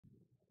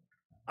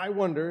I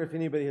wonder if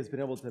anybody has been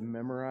able to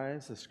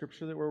memorize the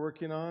scripture that we're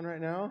working on right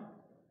now.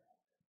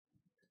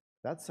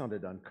 That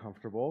sounded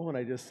uncomfortable when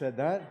I just said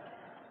that.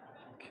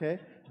 Okay.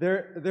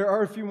 There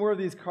are a few more of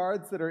these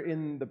cards that are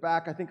in the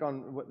back, I think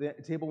on the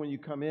table when you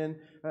come in.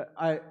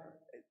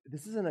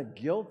 This isn't a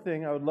guilt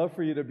thing. I would love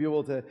for you to be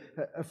able to,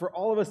 for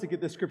all of us to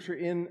get this scripture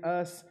in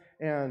us.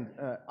 And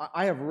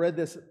I have read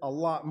this a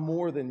lot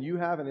more than you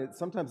have, and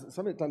sometimes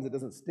it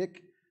doesn't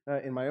stick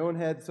in my own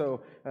head.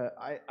 So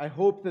I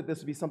hope that this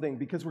will be something,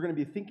 because we're going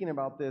to be thinking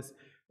about this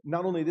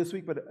not only this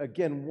week, but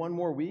again, one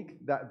more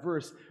week, that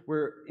verse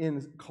where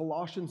in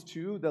Colossians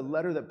 2, the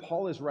letter that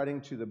Paul is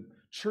writing to the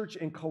church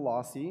in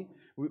Colossae,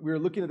 we were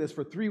looking at this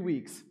for 3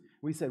 weeks.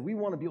 We said we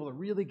want to be able to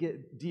really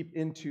get deep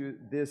into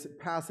this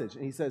passage.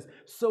 And he says,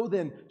 so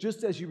then,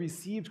 just as you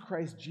received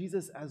Christ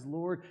Jesus as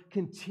Lord,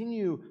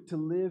 continue to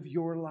live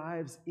your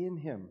lives in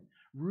him,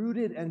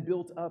 rooted and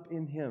built up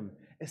in him,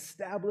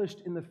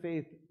 established in the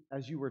faith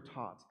as you were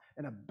taught,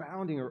 and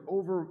abounding or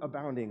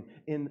overabounding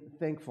in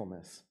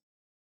thankfulness.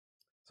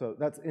 So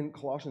that's in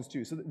Colossians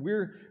 2. So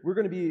we're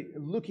going to be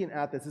looking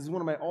at this. This is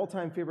one of my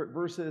all-time favorite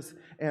verses,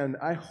 and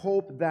I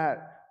hope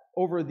that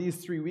over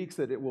these 3 weeks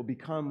that it will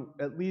become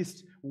at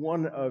least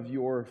one of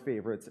your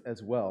favorites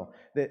as well.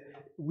 That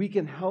we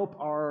can help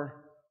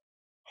our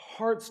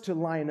hearts to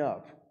line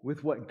up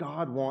with what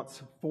God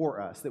wants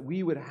for us. That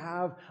we would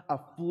have a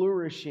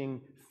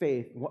flourishing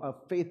faith, a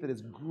faith that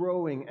is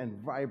growing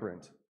and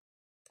vibrant.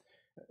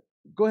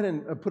 Go ahead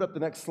and put up the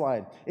next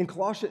slide. In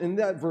Colossians, in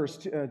that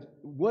verse,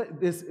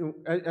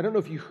 I don't know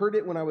if you heard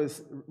it when I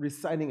was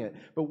reciting it,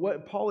 but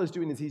what Paul is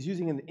doing is he's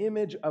using an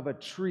image of a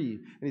tree,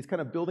 and he's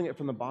kind of building it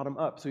from the bottom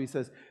up. So he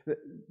says that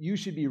you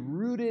should be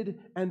rooted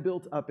and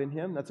built up in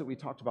him. That's what we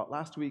talked about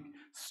last week.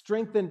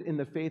 Strengthened in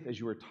the faith as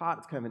you were taught.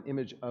 It's kind of an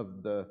image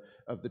of the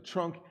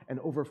trunk, and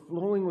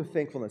overflowing with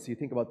thankfulness. So you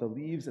think about the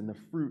leaves and the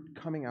fruit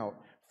coming out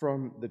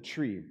from the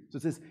tree. So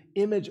it's this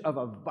image of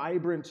a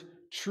vibrant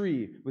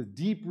tree with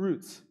deep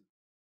roots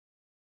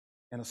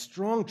and a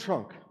strong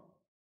trunk,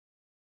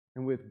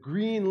 and with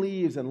green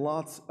leaves and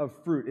lots of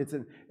fruit. It's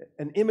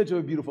an image of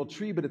a beautiful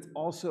tree, but it's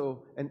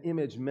also an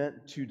image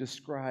meant to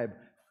describe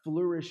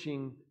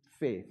flourishing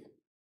faith.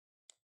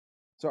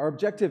 So our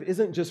objective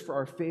isn't just for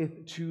our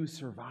faith to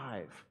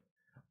survive.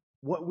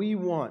 What we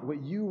want,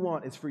 what you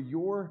want, is for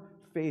your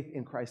faith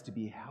in Christ to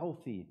be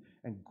healthy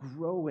and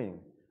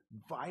growing,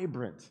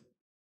 vibrant,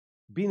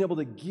 being able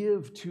to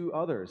give to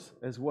others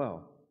as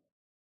well.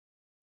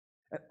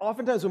 And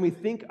oftentimes when we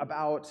think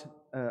about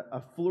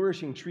a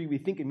flourishing tree, we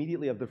think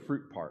immediately of the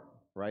fruit part,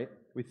 right?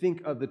 We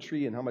think of the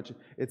tree and how much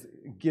it's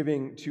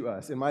giving to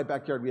us. In my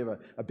backyard, we have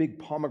a big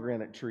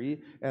pomegranate tree,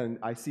 and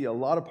I see a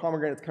lot of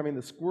pomegranates coming.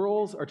 The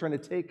squirrels are trying to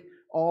take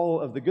all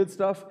of the good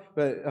stuff,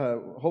 but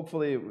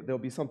hopefully there'll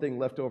be something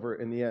left over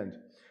in the end.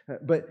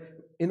 But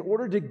in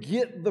order to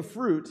get the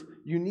fruit,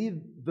 you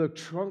need the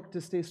trunk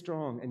to stay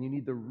strong, and you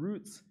need the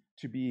roots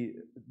to be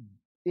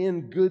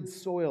in good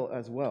soil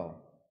as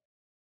well.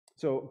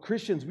 So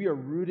Christians, we are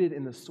rooted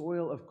in the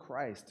soil of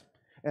Christ,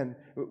 and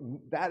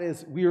that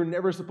is, we are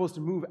never supposed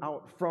to move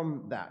out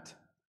from that.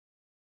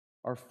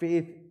 Our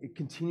faith, it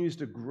continues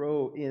to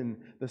grow in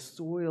the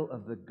soil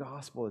of the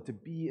gospel, to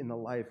be in the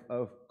life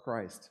of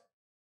Christ.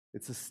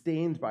 It's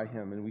sustained by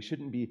him, and we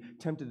shouldn't be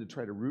tempted to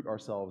try to root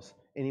ourselves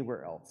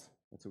anywhere else.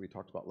 That's what we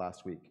talked about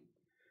last week.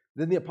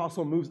 Then the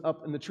apostle moves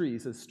up in the tree. He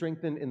says,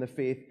 strengthened in the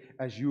faith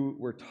as you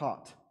were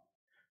taught.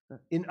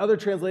 In other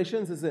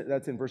translations,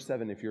 that's in verse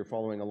 7 if you're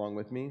following along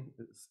with me,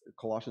 it's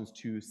Colossians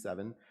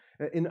 2:7.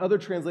 In other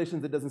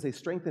translations, it doesn't say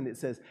strengthened, it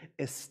says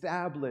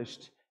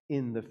established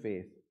in the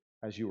faith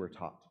as you were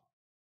taught.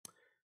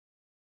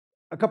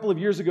 A couple of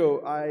years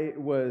ago, I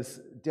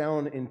was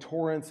down in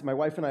Torrance. My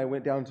wife and I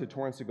went down to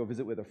Torrance to go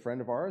visit with a friend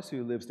of ours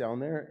who lives down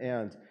there,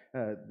 and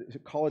a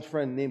college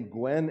friend named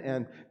Gwen.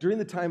 And during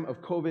the time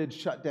of COVID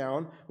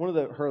shutdown, one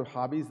of her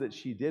hobbies that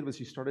she did was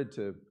she started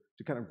to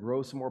kind of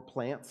grow some more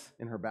plants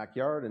in her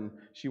backyard, and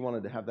she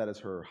wanted to have that as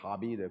her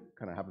hobby, to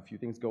kind of have a few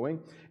things going.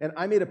 And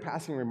I made a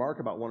passing remark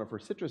about one of her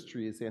citrus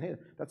trees, saying, hey,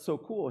 that's so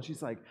cool. And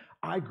she's like,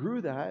 I grew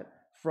that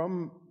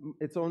from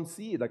its own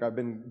seed. Like, I've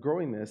been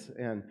growing this.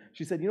 And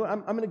she said, you know what,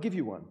 I'm going to give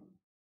you one.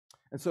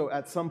 And so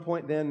at some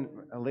point then,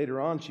 later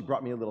on, she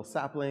brought me a little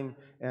sapling,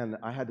 and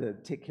I had to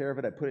take care of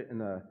it. I put it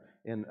in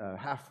a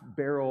half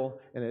barrel,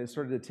 and I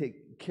started to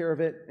take care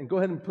of it. And go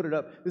ahead and put it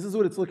up. This is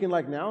what it's looking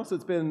like now. So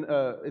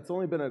it's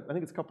only been, I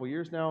think it's a couple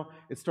years now.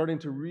 It's starting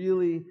to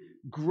really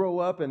grow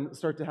up and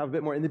start to have a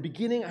bit more. In the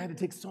beginning, I had to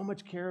take so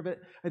much care of it.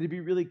 I had to be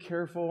really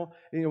careful.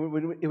 You know,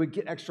 when it would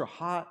get extra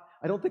hot,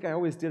 I don't think I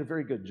always did a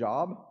very good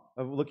job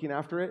of looking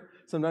after it.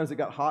 Sometimes it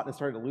got hot and it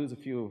started to lose a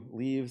few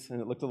leaves, and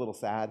it looked a little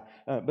sad.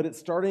 But it's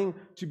starting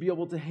to be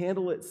able to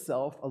handle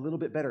itself a little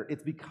bit better.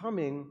 It's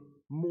becoming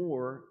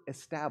more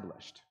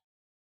established.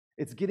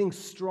 It's getting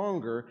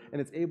stronger,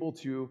 and it's able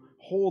to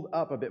hold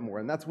up a bit more,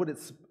 and that's what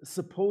it's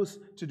supposed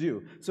to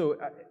do. So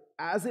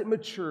as it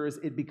matures,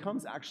 it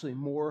becomes actually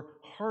more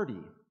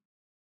hardy.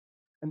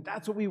 And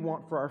that's what we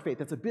want for our faith.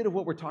 That's a bit of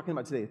what we're talking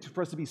about today,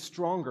 for us to be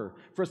stronger,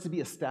 for us to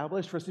be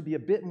established, for us to be a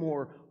bit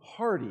more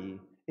hardy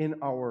in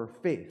our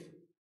faith.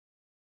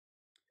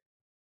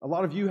 A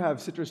lot of you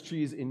have citrus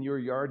trees in your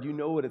yard. You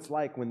know what it's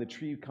like when the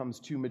tree comes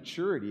to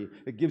maturity.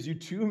 It gives you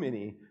too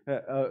many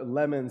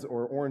lemons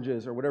or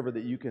oranges or whatever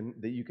that you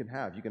can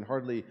have. You can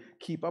hardly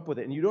keep up with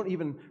it, and you don't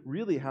even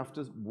really have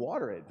to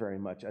water it very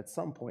much. At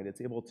some point,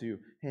 it's able to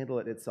handle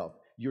it itself.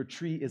 Your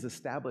tree is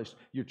established.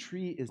 Your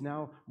tree is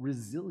now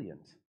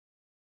resilient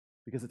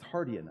because it's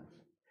hardy enough.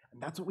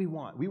 And that's what we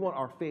want. We want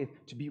our faith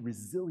to be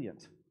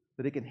resilient,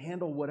 that it can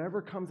handle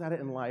whatever comes at it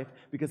in life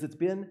because it's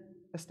been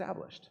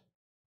established.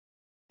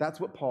 That's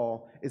what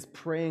Paul is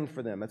praying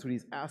for them. That's what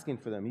he's asking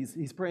for them.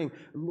 He's praying,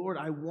 Lord,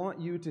 I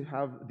want you to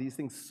have these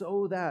things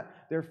so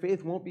that their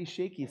faith won't be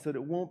shaky, so that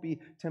it won't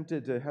be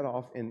tempted to head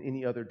off in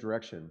any other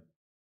direction.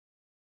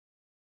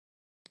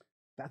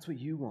 That's what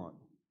you want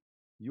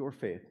your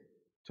faith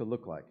to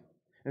look like.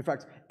 In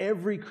fact,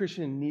 every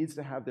Christian needs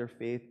to have their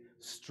faith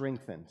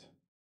strengthened.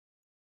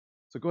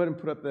 So go ahead and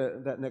put up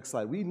that next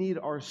slide. We need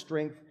our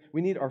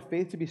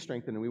faith to be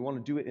strengthened, and we want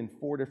to do it in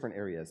 4 different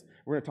areas.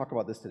 We're going to talk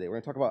about this today. We're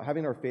going to talk about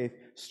having our faith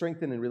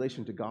strengthened in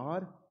relation to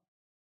God,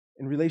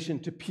 in relation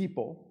to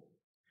people,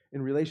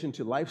 in relation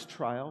to life's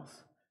trials,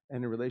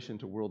 and in relation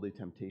to worldly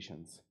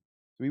temptations.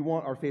 We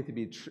want our faith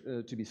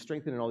to be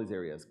strengthened in all these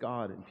areas: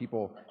 God and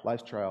people,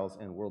 life's trials,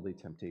 and worldly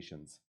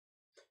temptations.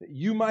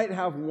 You might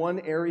have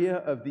one area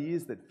of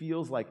these that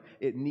feels like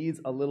it needs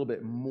a little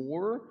bit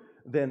more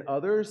than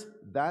others.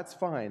 That's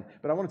fine.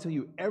 But I want to tell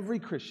you, every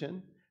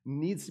Christian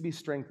needs to be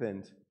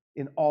strengthened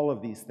in all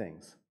of these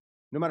things.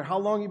 No matter how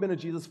long you've been a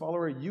Jesus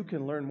follower, you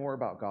can learn more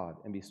about God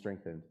and be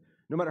strengthened.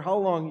 No matter how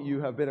long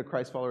you have been a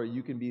Christ follower,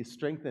 you can be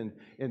strengthened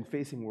in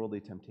facing worldly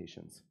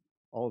temptations.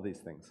 All of these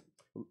things.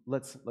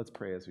 Let's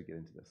pray as we get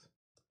into this.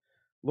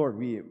 Lord,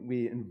 we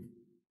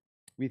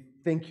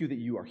thank you that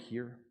you are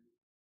here.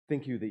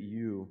 Thank you that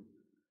you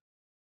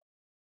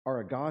are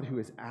a God who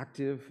is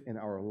active in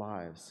our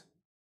lives.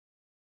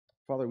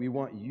 Father, we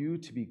want you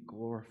to be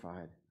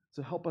glorified.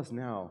 So help us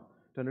now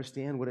to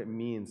understand what it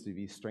means to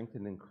be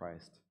strengthened in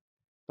Christ.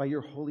 By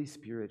your Holy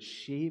Spirit,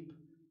 shape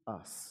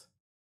us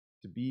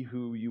to be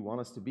who you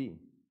want us to be.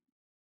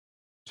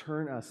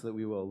 Turn us so that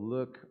we will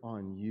look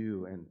on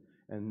you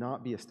and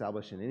not be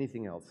established in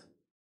anything else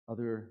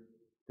other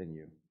than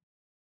you.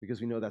 Because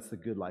we know that's the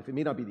good life. It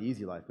may not be the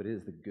easy life, but it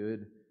is the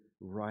good,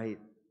 right,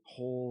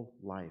 whole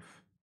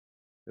life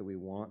that we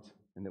want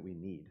and that we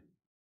need.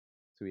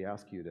 So we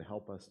ask you to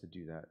help us to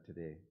do that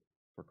today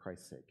for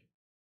Christ's sake.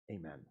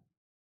 Amen.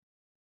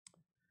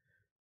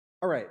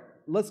 All right,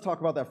 let's talk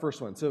about that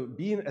first one. So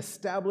being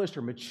established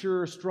or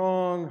mature,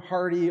 strong,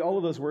 hardy, all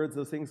of those words,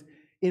 those things,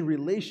 in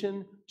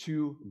relation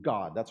to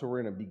God. That's where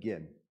we're going to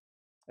begin.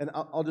 And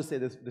I'll just say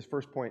this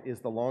first point is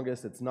the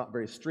longest. It's not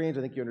very strange.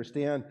 I think you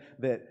understand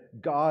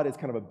that God is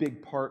kind of a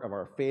big part of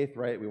our faith,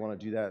 right? We want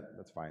to do that.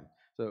 That's fine.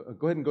 So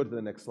go ahead and go to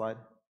the next slide.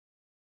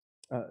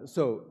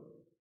 So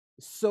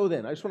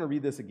then, I just want to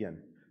read this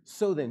again.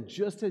 So then,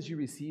 just as you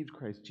received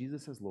Christ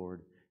Jesus as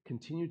Lord,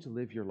 continue to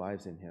live your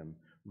lives in him,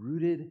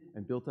 rooted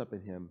and built up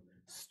in him,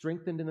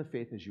 strengthened in the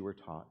faith as you were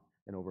taught,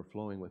 and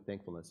overflowing with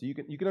thankfulness. So you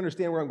can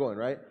understand where I'm going,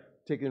 right?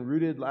 Taking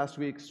rooted last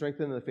week,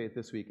 strengthened in the faith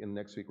this week, and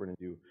next week we're going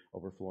to do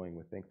overflowing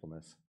with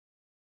thankfulness.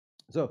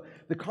 So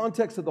the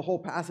context of the whole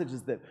passage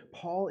is that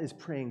Paul is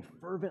praying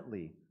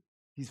fervently.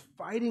 He's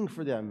fighting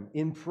for them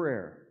in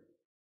prayer.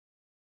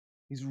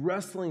 He's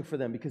wrestling for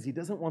them because he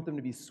doesn't want them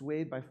to be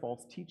swayed by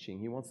false teaching.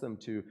 He wants them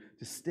to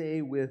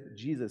stay with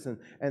Jesus.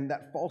 And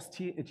that false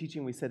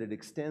teaching, we said, it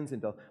extends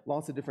into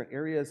lots of different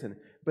areas,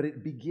 but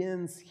it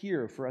begins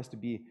here for us to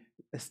be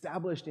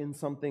established in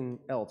something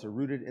else or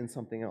rooted in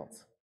something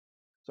else.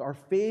 So our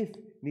faith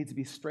needs to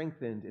be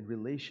strengthened in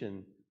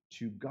relation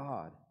to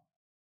God.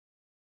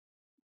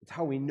 It's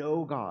how we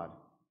know God.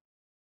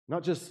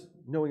 Not just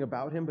knowing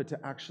about him, but to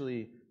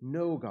actually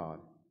know God.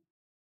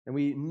 And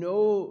we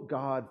know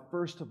God,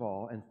 first of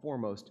all and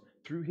foremost,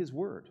 through his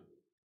word.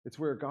 It's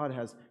where God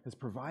has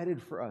provided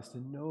for us to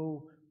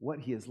know what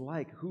he is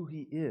like, who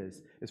he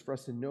is for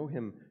us to know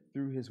him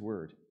through his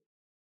word.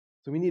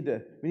 So we need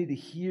to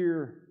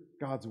hear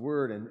God's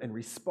word and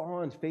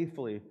respond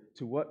faithfully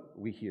to what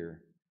we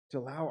hear, to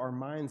allow our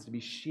minds to be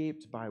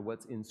shaped by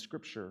what's in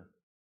Scripture.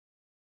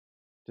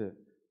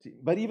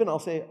 But even, I'll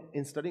say,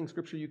 in studying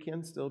Scripture, we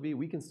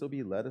can still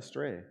be led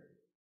astray.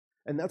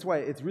 And that's why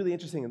it's really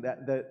interesting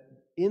that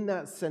in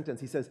that sentence,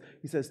 he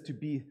says to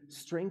be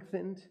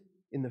strengthened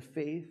in the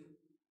faith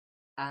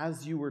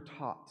as you were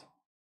taught.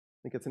 I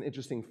think it's an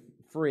interesting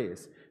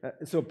phrase.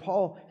 So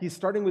Paul, he's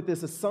starting with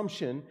this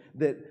assumption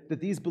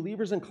that these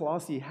believers in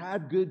Colossae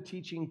had good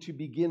teaching to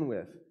begin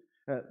with.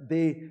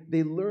 They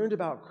learned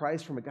about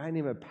Christ from a guy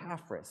named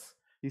Epaphras.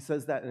 He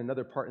says that in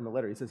another part in the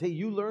letter. He says, hey,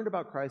 you learned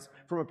about Christ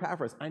from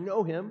Epaphras. I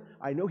know him.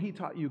 I know he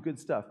taught you good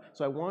stuff.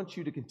 So I want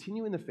you to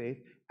continue in the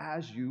faith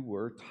as you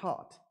were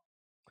taught.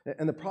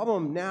 And the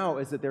problem now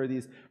is that there are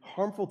these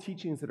harmful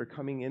teachings that are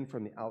coming in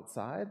from the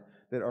outside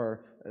that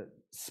are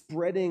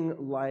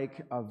spreading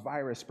like a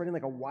virus, spreading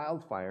like a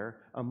wildfire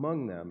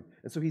among them.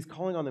 And so he's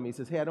calling on them. He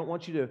says, hey, I don't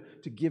want you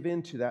to give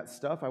in to that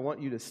stuff. I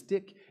want you to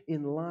stick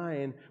in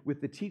line with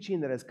the teaching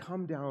that has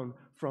come down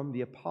from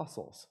the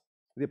apostles.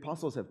 The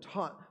apostles have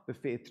taught the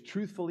faith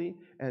truthfully,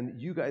 and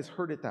you guys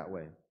heard it that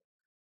way.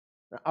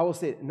 I will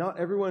say, not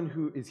everyone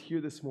who is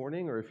here this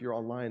morning, or if you're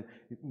online,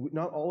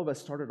 not all of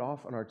us started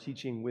off on our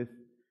teaching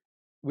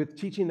with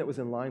teaching that was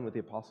in line with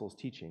the apostles'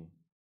 teaching.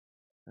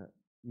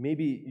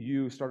 Maybe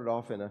you started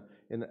off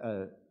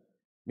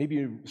maybe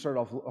you started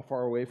off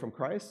far away from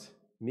Christ.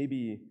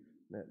 Maybe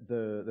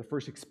the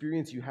first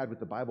experience you had with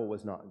the Bible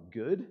was not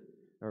good,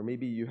 or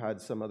maybe you had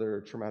some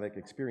other traumatic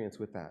experience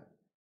with that.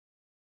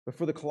 But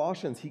for the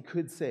Colossians, he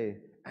could say,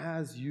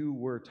 as you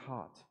were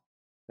taught.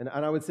 And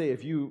I would say,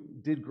 if you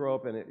did grow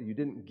up and you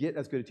didn't get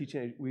as good a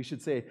teaching, we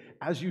should say,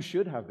 as you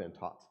should have been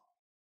taught.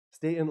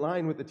 Stay in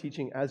line with the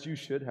teaching as you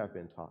should have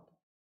been taught.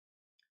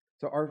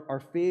 So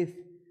our faith,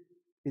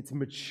 it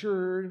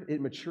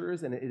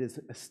matures and it is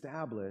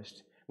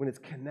established when it's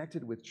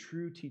connected with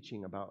true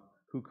teaching about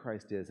who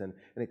Christ is, and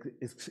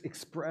it's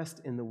expressed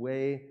in the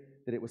way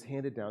that it was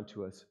handed down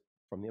to us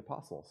from the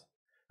apostles.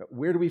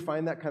 Where do we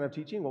find that kind of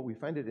teaching? Well, we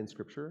find it in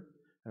Scripture,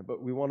 but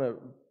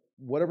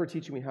whatever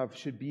teaching we have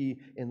should be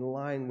in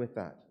line with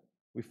that.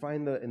 We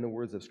find in the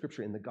words of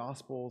Scripture, in the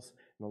Gospels,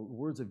 in the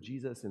words of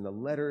Jesus, in the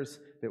letters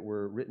that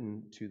were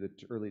written to the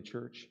early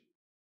church.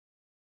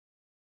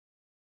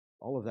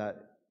 All of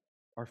that,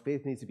 our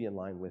faith needs to be in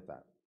line with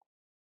that.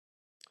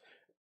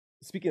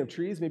 Speaking of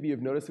trees, maybe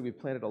you've noticed that we've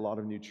planted a lot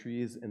of new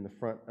trees in the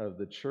front of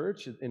the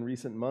church in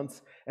recent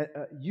months.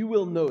 You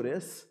will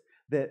notice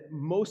that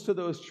most of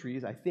those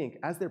trees, I think,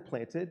 as they're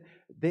planted,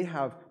 they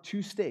have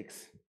 2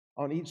 stakes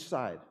on each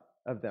side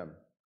of them.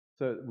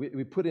 So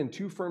we put in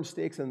 2 firm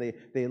stakes, and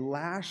they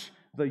lash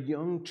the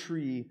young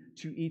tree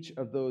to each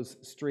of those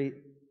straight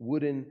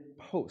wooden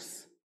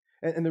posts.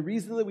 And the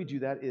reason that we do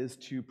that is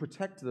to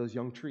protect those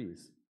young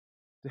trees,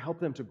 to help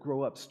them to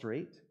grow up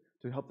straight,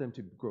 to help them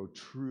to grow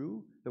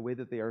true the way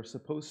that they are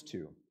supposed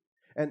to.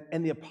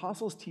 And the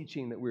apostles'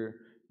 teaching that we're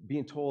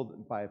being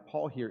told by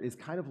Paul here is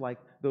kind of like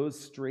those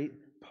straight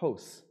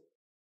posts.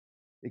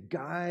 It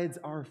guides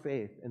our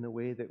faith in the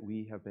way that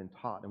we have been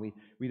taught. And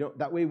we don't,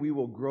 that way we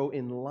will grow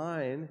in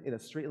line, in a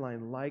straight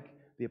line, like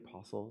the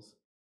apostles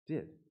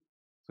did.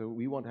 So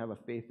we want to have a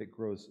faith that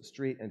grows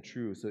straight and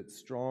true, so it's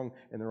strong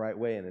in the right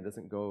way and it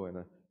doesn't go in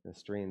a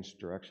strange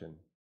direction.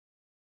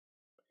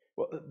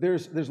 Well,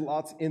 there's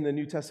lots in the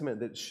New Testament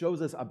that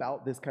shows us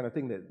about this kind of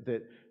thing, that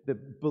the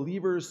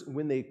believers,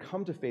 when they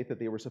come to faith, that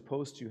they were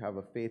supposed to have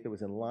a faith that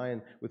was in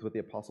line with what the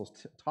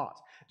apostles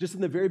taught. Just in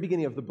the very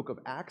beginning of the book of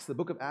Acts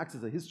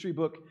is a history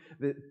book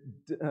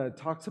that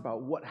talks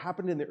about what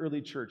happened in the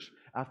early church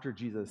after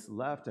Jesus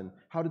left and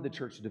how did the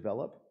church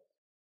develop.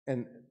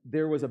 And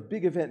there was a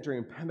big event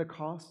during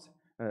Pentecost,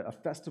 a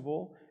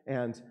festival,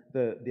 and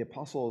the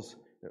apostles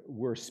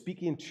were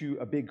speaking to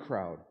a big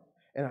crowd.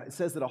 And it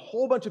says that a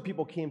whole bunch of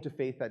people came to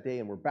faith that day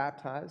and were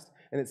baptized.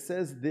 And it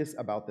says this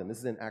about them. This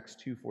is in Acts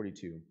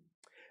 2:42.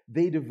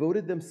 They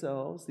devoted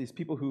themselves, these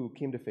people who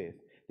came to faith,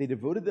 they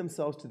devoted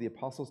themselves to the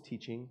apostles'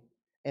 teaching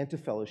and to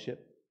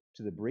fellowship,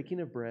 to the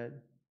breaking of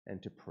bread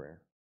and to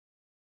prayer.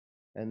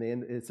 And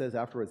then it says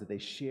afterwards that they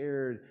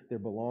shared their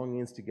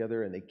belongings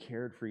together and they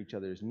cared for each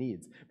other's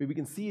needs. But we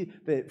can see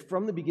that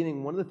from the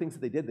beginning, one of the things that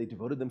they did, they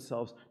devoted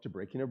themselves to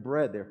breaking of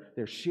bread.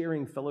 They're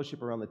sharing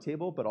fellowship around the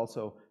table, but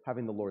also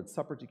having the Lord's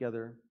Supper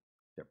together.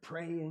 They're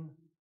praying.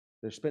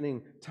 They're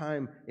spending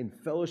time in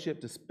fellowship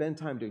to spend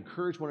time to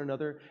encourage one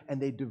another. And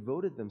they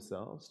devoted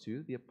themselves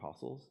to the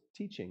apostles'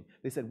 teaching.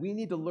 They said, we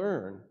need to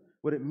learn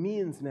what it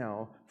means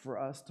now for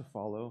us to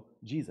follow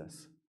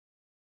Jesus.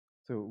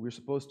 So we're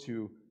supposed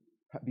to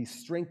be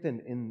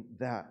strengthened in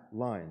that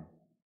line.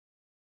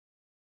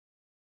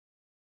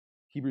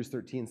 Hebrews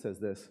 13 says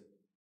this,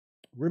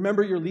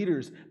 remember your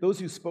leaders, those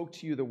who spoke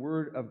to you the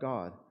word of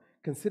God.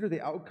 Consider the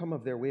outcome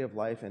of their way of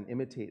life and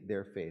imitate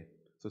their faith.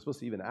 So it's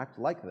supposed to even act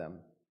like them.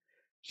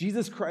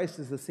 Jesus Christ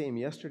is the same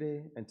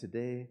yesterday and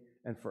today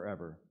and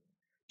forever.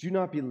 Do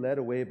not be led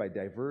away by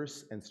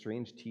diverse and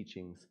strange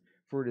teachings,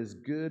 for it is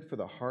good for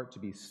the heart to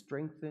be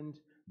strengthened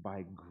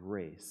by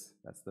grace.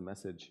 That's the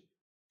message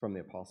from the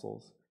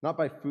apostles. Not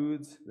by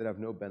foods that have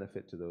no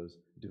benefit to those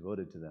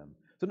devoted to them.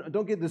 So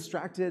don't get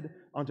distracted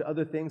onto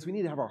other things. We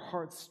need to have our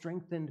hearts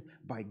strengthened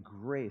by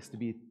grace, to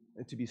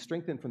be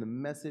strengthened from the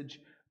message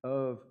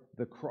of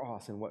the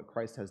cross and what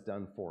Christ has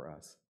done for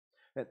us.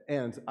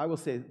 And I will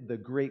say the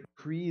great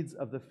creeds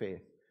of the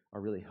faith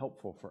are really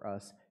helpful for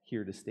us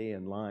here to stay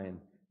in line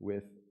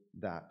with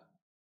that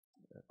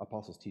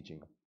apostles'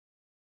 teaching.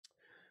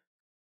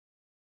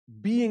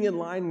 Being in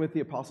line with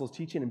the apostles'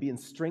 teaching and being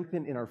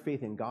strengthened in our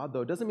faith in God,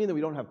 though, doesn't mean that we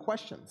don't have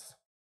questions.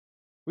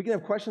 We can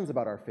have questions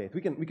about our faith.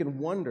 We can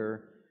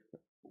wonder.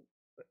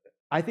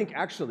 I think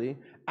actually,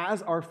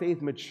 as our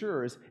faith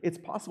matures, it's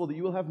possible that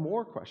you will have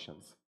more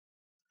questions.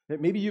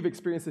 That maybe you've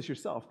experienced this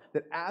yourself,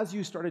 that as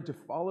you started to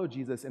follow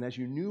Jesus and as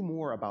you knew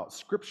more about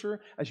Scripture,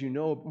 as you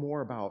know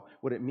more about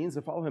what it means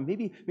to follow him,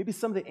 maybe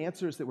some of the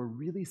answers that were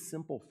really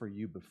simple for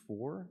you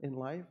before in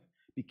life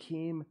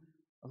became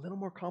a little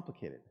more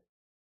complicated.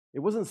 It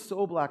wasn't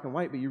so black and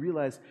white, but you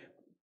realize,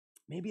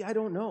 maybe I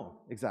don't know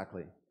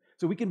exactly.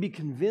 So we can be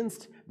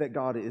convinced that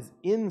God is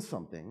in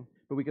something,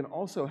 but we can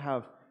also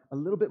have a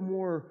little bit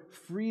more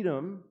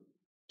freedom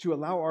to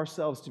allow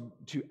ourselves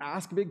to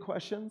ask big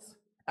questions,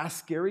 ask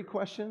scary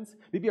questions.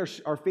 Maybe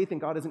our faith in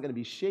God isn't going to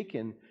be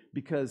shaken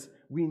because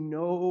we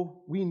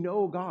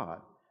know God,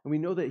 and we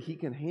know that He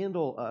can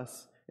handle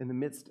us in the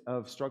midst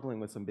of struggling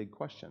with some big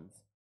questions.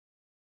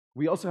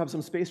 We also have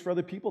some space for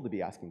other people to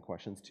be asking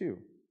questions too.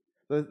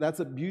 That's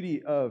the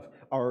beauty of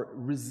our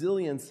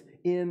resilience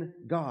in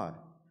God.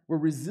 We're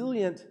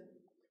resilient.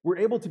 We're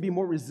able to be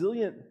more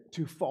resilient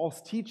to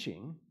false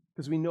teaching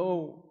because we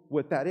know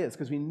what that is,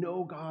 because we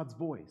know God's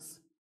voice.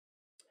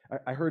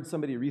 I heard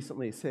somebody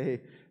recently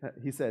say,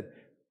 he said,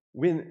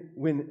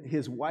 when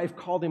his wife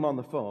called him on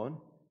the phone,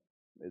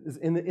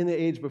 in the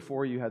age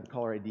before you had the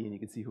caller ID and you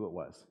could see who it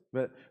was,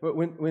 but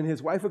when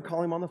his wife would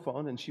call him on the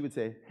phone and she would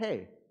say,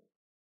 "Hey,"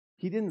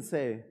 he didn't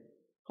say,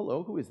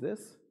 "Hello, who is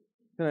this?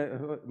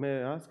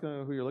 May I ask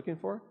who you're looking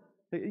for?"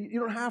 You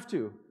don't have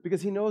to,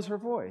 because he knows her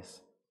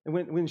voice. And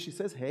when she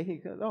says, "Hey," he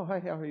goes, "Oh, hi,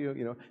 how are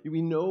you?"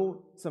 We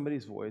know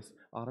somebody's voice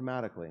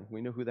automatically.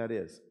 We know who that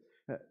is.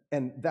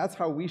 And that's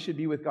how we should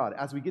be with God.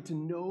 As we get to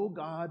know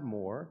God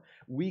more,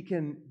 we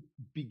can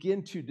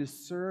begin to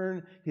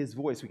discern His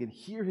voice. We can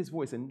hear His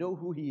voice and know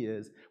who He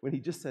is when He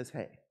just says,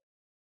 "Hey."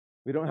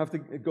 We don't have to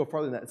go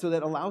farther than that. So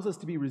that allows us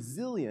to be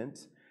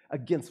resilient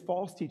against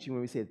false teaching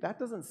when we say, "That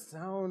doesn't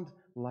sound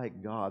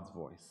like God's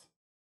voice.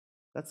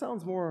 That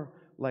sounds more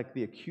like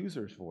the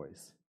accuser's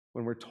voice."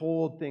 When we're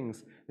told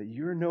things that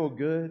you're no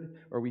good,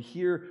 or we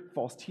hear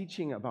false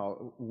teaching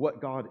about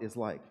what God is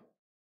like.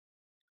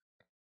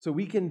 So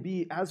we can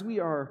be, as we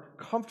are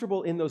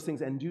comfortable in those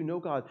things and do know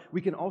God,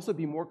 we can also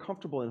be more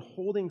comfortable in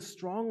holding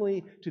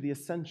strongly to the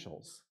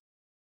essentials,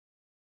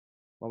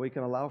 while we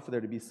can allow for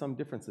there to be some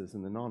differences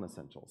in the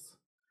non-essentials.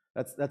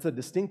 That's a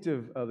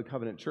distinctive of the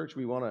Covenant Church.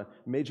 We want to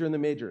major in the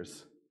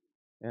majors.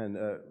 And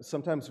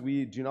sometimes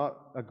we do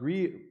not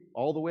agree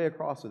all the way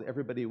across with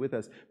everybody with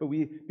us. But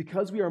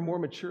because we are more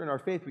mature in our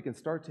faith, we can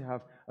start to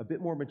have a bit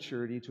more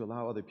maturity to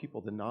allow other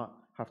people to not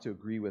have to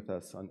agree with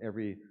us on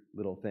every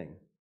little thing.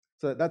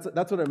 So that's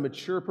what a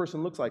mature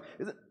person looks like.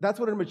 That's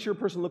what a mature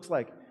person looks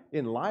like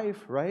in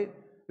life, right?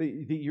 That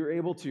you're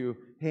able to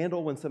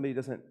handle when somebody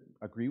doesn't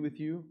agree with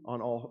you on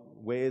all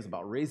ways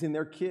about raising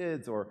their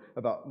kids or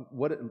about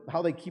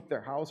how they keep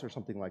their house or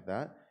something like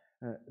that.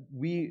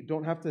 We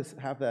don't have to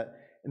have that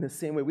in the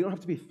same way. We don't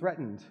have to be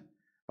threatened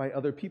by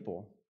other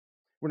people.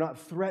 We're not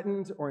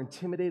threatened or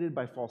intimidated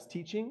by false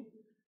teaching.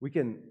 We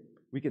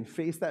can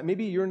face that.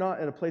 Maybe you're not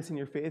at a place in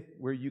your faith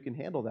where you can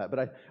handle that,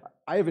 but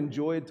I have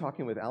enjoyed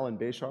talking with Alan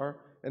Bashar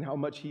and how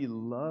much he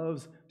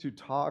loves to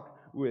talk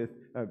with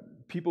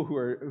people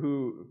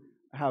who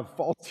have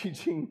false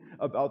teaching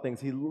about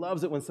things. He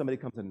loves it when somebody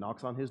comes and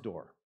knocks on his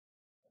door.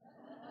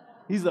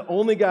 He's the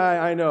only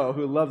guy I know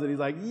who loves it. He's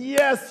like,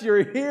 "Yes,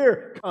 you're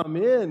here. Come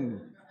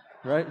in."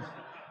 Right?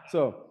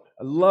 So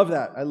I love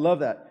that. I love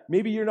that.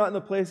 Maybe you're not in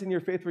the place in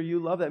your faith where you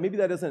love that. Maybe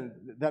that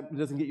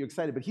doesn't get you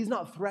excited, but he's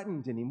not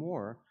threatened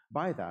anymore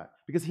by that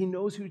because he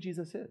knows who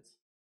Jesus is.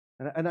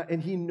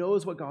 And he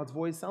knows what God's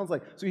voice sounds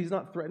like. So he's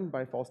not threatened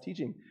by false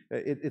teaching.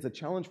 It's a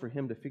challenge for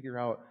him to figure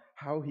out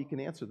how he can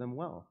answer them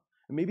well.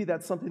 And maybe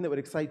that's something that would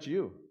excite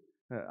you.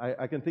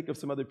 I can think of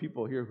some other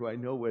people here who I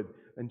know would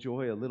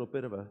enjoy a little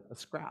bit of a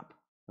scrap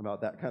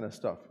about that kind of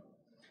stuff.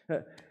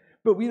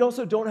 But we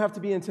also don't have to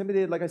be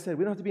intimidated, like I said,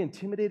 we don't have to be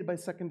intimidated by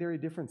secondary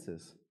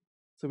differences.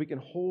 So we can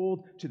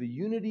hold to the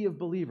unity of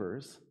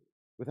believers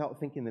without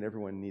thinking that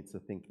everyone needs to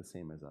think the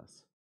same as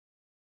us.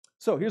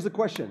 So here's the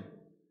question.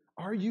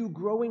 Are you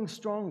growing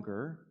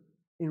stronger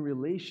in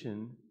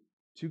relation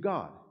to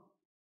God?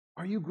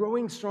 Are you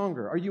growing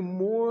stronger? Are you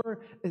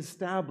more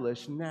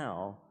established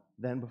now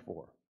than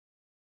before?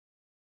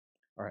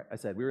 All right, I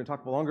said we were going to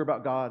talk longer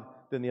about God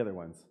than the other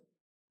ones.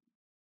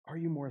 Are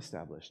you more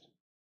established?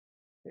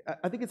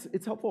 I think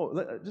it's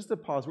helpful, just to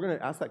pause. We're going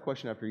to ask that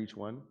question after each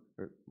one,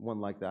 or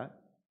one like that.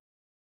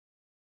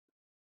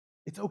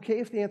 It's okay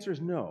if the answer is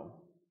no.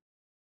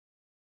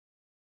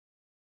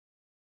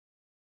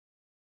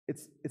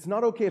 It's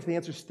not okay if the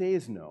answer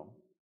stays no.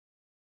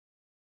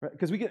 Right?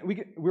 Because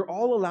we're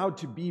all allowed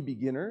to be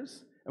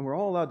beginners, and we're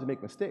all allowed to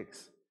make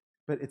mistakes.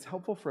 But it's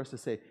helpful for us to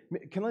say,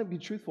 can I be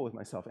truthful with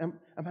myself? Am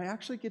I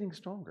actually getting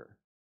stronger?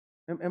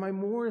 Am I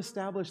more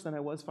established than I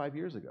was 5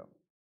 years ago?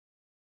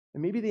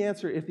 And maybe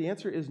if the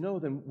answer is no,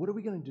 then what are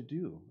we going to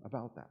do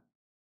about that?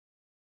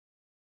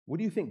 What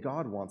do you think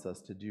God wants us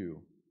to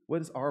do?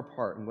 What is our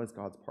part and what is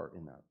God's part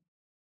in that?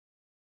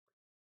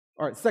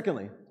 All right,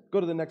 secondly, go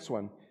to the next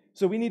one.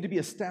 So we need to be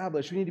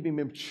established. We need to be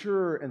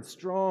mature and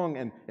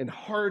strong and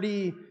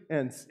hardy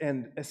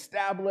and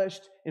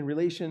established in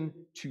relation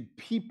to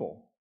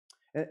people.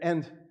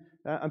 And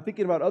I'm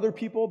thinking about other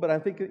people, but I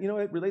think, it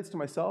relates to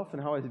myself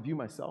and how I view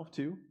myself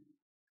too.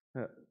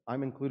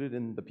 I'm included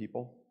in the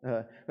people.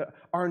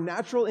 Our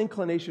natural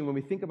inclination when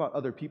we think about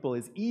other people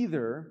is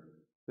either,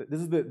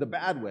 this is the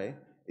bad way,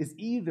 is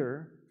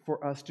either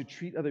for us to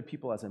treat other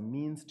people as a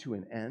means to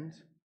an end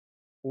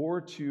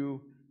or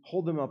to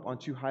hold them up on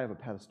too high of a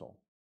pedestal.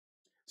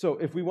 So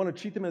if we want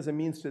to treat them as a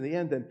means to the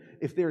end, then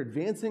if they're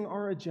advancing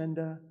our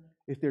agenda,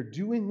 if they're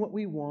doing what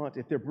we want,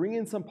 if they're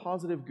bringing some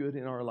positive good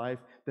in our life,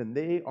 then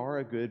they are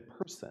a good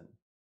person.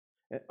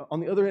 On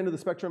the other end of the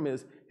spectrum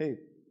is, hey,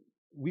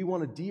 we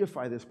want to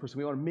deify this person.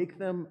 We want to make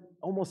them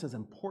almost as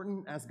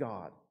important as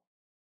God.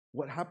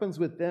 What happens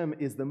with them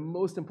is the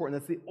most important.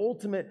 That's the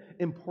ultimate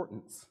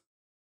importance.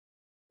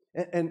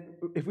 And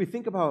if we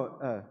think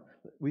about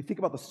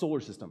the solar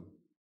system,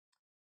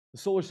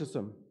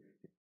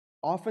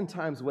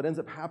 oftentimes what ends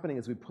up happening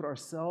is we put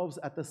ourselves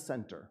at the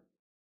center,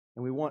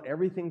 and we want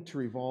everything to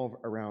revolve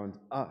around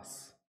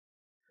us.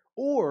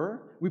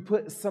 Or we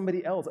put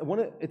somebody else.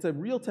 It's a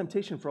real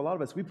temptation for a lot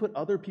of us. We put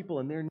other people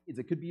and their needs.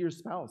 It could be your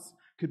spouse,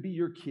 it could be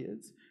your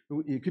kids,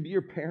 it could be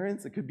your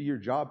parents, it could be your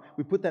job.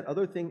 We put that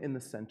other thing in the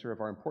center of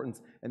our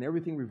importance, and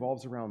everything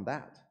revolves around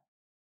that.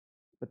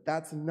 But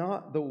that's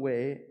not the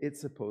way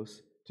it's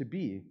supposed to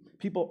be.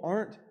 People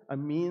aren't a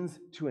means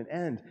to an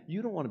end.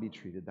 You don't want to be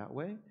treated that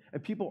way.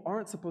 And people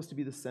aren't supposed to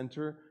be the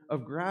center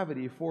of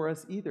gravity for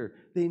us either.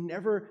 They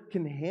never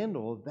can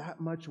handle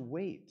that much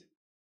weight.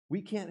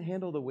 We can't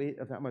handle the weight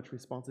of that much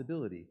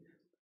responsibility.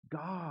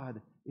 God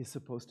is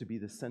supposed to be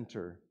the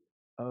center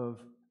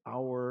of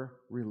our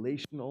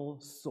relational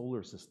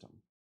solar system.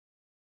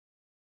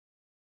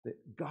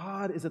 That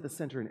God is at the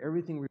center and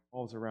everything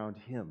revolves around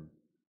Him,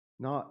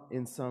 not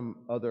in some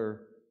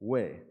other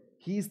way.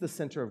 He's the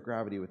center of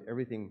gravity with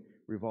everything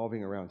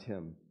revolving around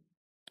Him.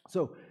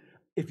 So,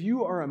 if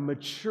you are a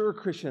mature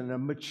Christian, a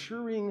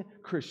maturing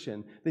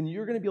Christian, then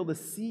you're going to be able to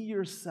see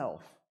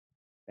yourself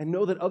and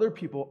know that other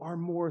people are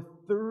more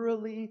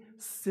thoroughly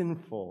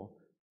sinful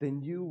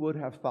than you would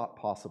have thought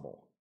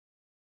possible.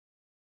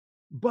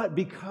 But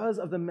because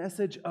of the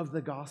message of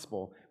the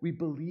gospel, we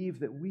believe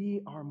that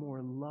we are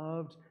more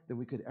loved than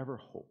we could ever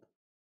hope.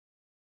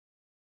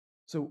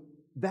 So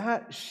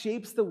that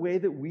shapes the way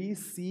that we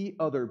see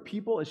other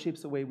people. It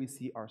shapes the way we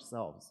see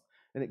ourselves.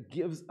 And it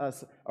gives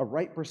us a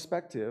right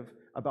perspective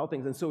about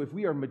things. And so if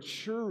we are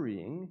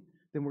maturing,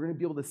 then we're going to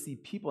be able to see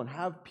people and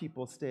have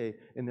people stay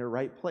in their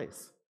right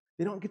place.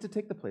 They don't get to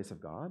take the place of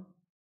God.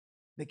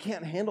 They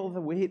can't handle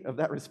the weight of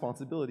that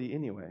responsibility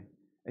anyway.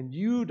 And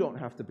you don't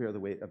have to bear the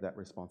weight of that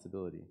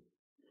responsibility.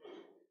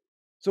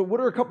 So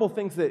what are a couple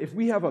things that if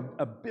we have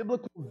a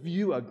biblical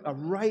view, a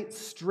right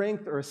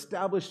strength or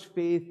established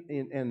faith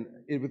in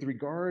with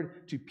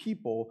regard to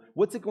people,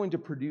 what's it going to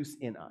produce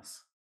in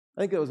us?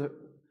 I think that was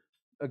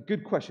a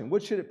good question.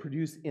 What should it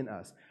produce in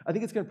us? I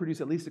think it's going to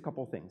produce at least a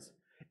couple things.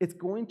 It's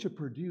going to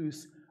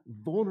produce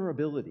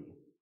vulnerability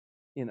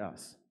in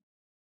us.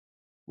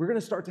 We're going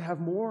to start to have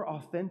more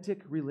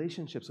authentic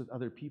relationships with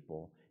other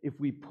people if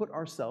we put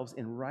ourselves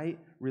in right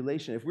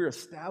relation, if we're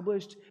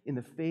established in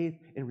the faith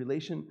in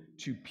relation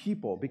to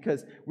people,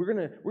 because we're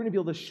going to be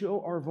able to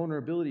show our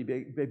vulnerability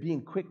by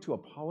being quick to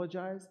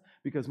apologize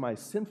because my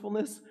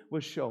sinfulness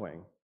was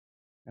showing.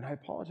 And I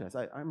apologize.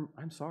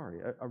 I'm sorry.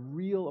 A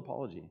real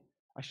apology.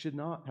 I should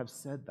not have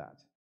said that.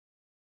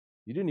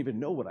 You didn't even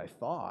know what I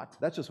thought.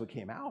 That's just what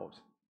came out,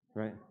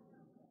 right?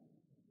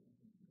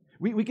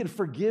 We can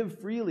forgive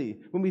freely.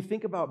 When we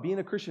think about being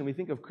a Christian, we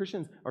think of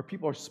Christians, our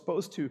people are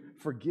supposed to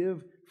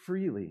forgive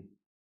freely.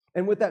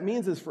 And what that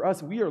means is for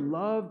us, we are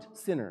loved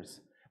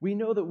sinners. We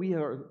know that we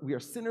are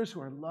sinners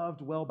who are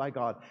loved well by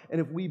God. And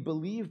if we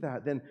believe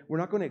that, then we're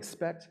not going to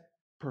expect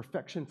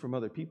perfection from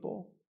other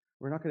people.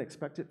 We're not going to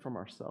expect it from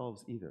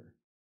ourselves either.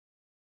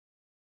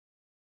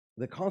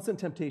 The constant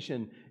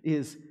temptation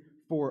is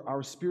for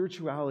our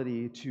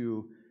spirituality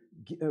to,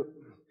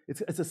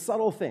 it's a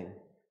subtle thing,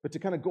 but to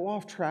kind of go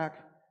off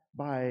track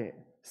by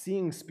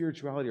seeing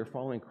spirituality or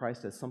following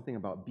Christ as something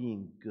about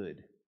being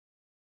good.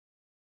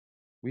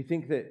 We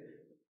think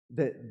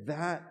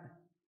that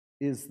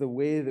is the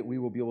way that we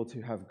will be able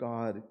to have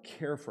God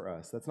care for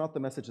us. That's not the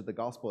message of the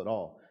gospel at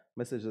all. The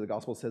message of the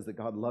gospel says that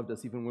God loved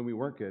us even when we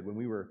weren't good, when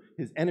we were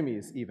His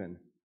enemies even.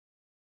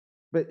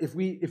 But if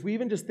we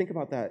even just think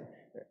about that,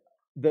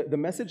 the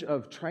message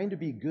of trying to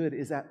be good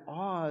is at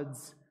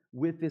odds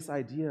with this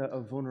idea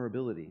of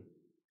vulnerability.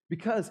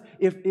 Because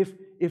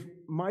if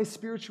my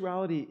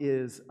spirituality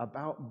is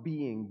about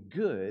being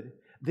good,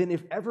 then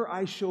if ever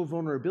I show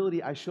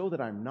vulnerability, I show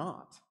that I'm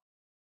not.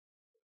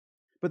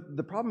 But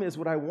the problem is,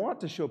 what I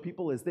want to show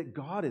people is that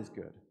God is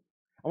good.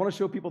 I want to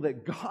show people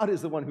that God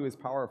is the one who is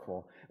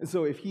powerful. And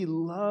so if He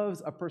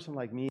loves a person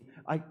like me,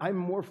 I'm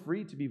more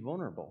free to be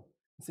vulnerable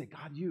and say,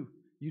 God, you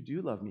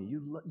do love me.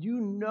 You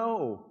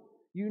know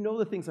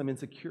the things I'm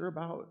insecure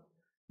about.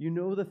 You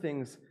know the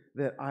things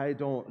that I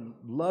don't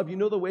love. You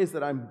know the ways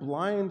that I'm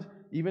blind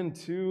even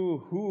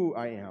to who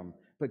I am.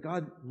 But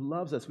God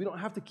loves us. We don't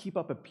have to keep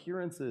up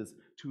appearances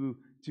to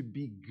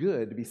be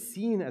good, to be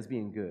seen as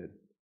being good.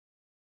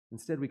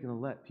 Instead, we can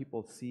let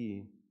people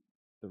see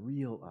the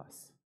real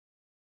us.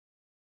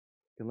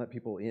 We can let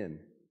people in.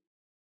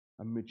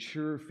 A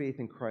mature faith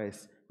in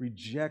Christ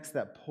rejects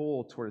that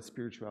pull toward a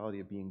spirituality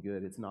of being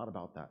good. It's not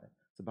about that.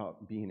 It's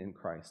about being in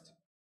Christ.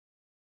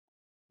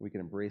 We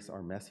can embrace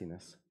our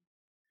messiness.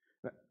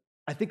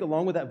 I think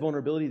along with that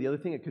vulnerability, the other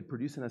thing it could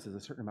produce in us is a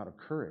certain amount of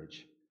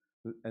courage.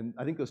 And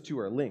I think those two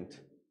are linked.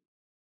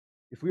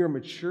 If we are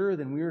mature,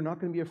 then we are not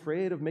going to be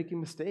afraid of making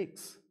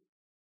mistakes.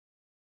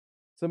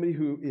 Somebody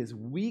who is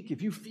weak.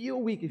 If you feel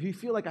weak, if you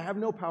feel like I have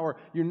no power,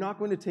 you're not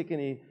going to take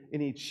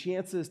any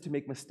chances to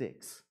make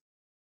mistakes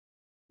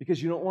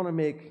because you don't want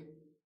to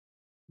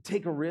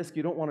take a risk.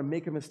 You don't want to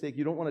make a mistake.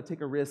 You don't want to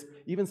take a risk,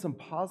 even some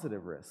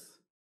positive risks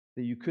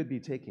that you could be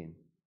taking.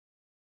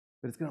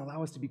 But it's going to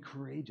allow us to be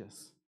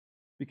courageous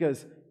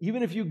because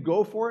even if you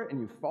go for it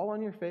and you fall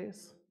on your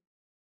face,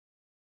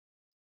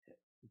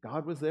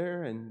 God was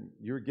there and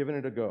you're giving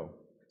it a go.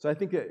 So I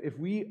think if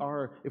we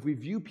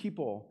view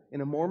people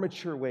in a more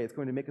mature way, it's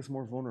going to make us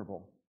more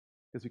vulnerable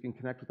because we can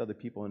connect with other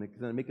people, and it's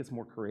going to make us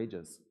more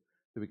courageous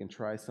so we can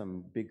try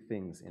some big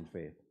things in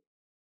faith.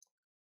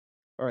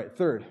 All right,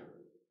 third.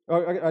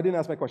 Oh, I didn't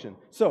ask my question.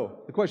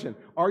 So the question,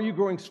 are you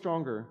growing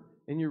stronger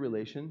in your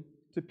relation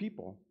to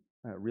people?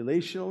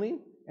 Relationally,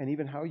 and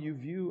even how you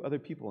view other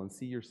people and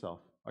see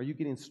yourself. Are you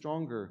getting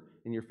stronger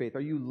in your faith? Are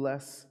you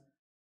less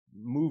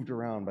moved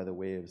around by the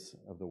waves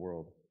of the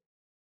world?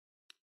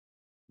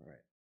 All right.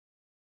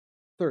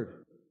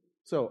 Third,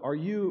 so are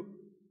you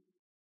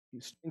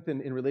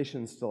strengthened in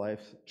relations to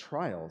life's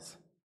trials?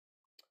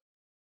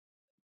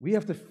 We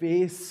have to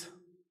face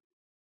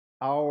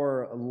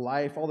our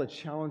life, all the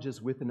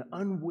challenges, with an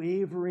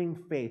unwavering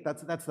faith.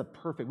 That's the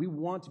perfect. We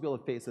want to be able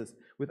to face this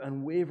with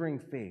unwavering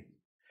faith.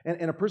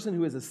 And a person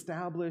who is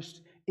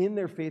established in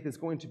their faith is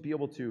going to be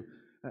able to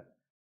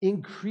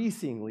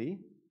increasingly,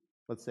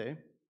 let's say,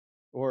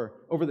 or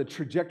over the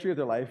trajectory of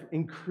their life,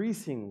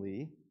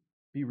 increasingly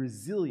be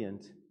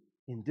resilient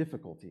in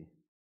difficulty.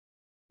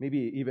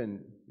 Maybe even,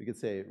 we could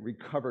say,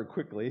 recover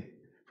quickly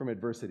from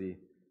adversity.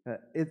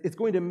 It's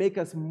going to make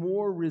us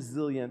more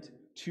resilient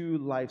to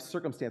life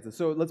circumstances.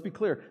 So let's be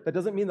clear, that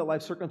doesn't mean that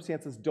life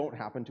circumstances don't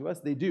happen to us.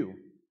 They do.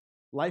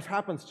 Life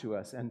happens to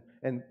us,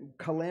 and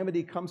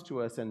calamity comes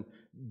to us, and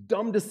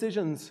dumb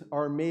decisions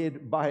are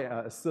made by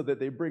us so that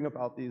they bring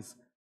about these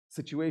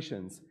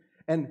situations.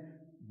 And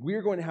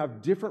we're going to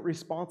have different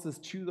responses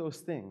to those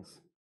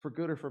things, for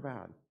good or for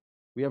bad.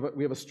 We have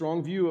a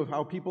strong view of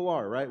how people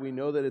are, right? We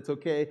know that it's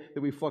okay that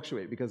we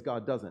fluctuate because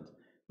God doesn't.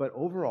 But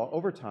overall,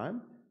 over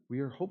time, we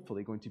are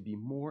hopefully going to be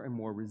more and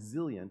more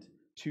resilient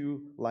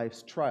to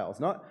life's trials.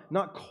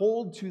 Not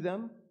cold to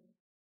them,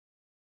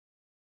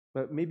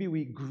 but maybe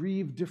we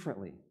grieve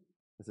differently,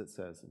 as it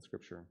says in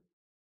Scripture.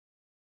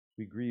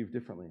 We grieve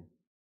differently.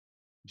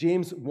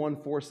 James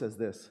 1:4 says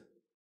this.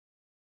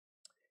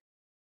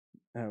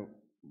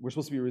 We're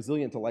supposed to be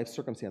resilient to life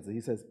circumstances. He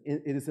says,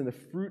 it is in the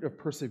fruit of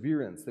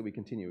perseverance that we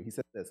continue. He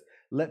says this,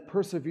 let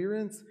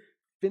perseverance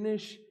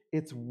finish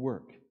its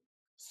work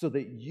so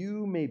that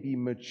you may be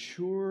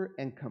mature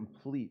and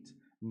complete,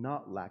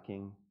 not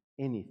lacking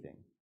anything.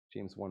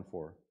 James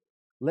 1:4.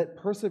 Let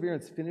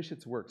perseverance finish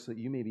its work so that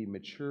you may be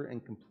mature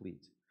and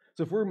complete.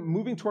 So if we're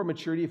moving toward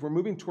maturity, if we're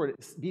moving toward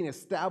being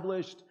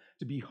established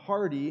to be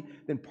hardy,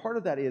 then part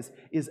of that is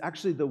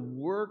actually the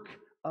work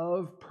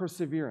of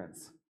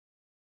perseverance.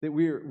 That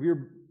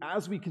we're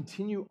as we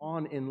continue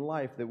on in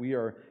life, that we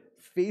are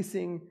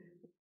facing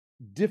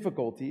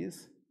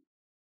difficulties,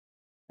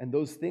 and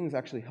those things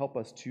actually help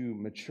us to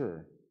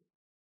mature.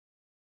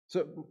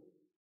 So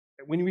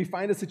when we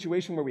find a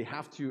situation where we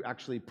have to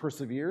actually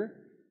persevere,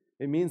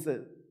 it means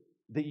that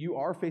you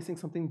are facing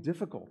something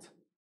difficult.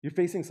 You're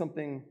facing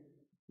something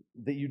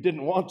that you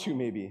didn't want to,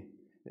 maybe.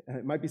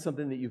 It might be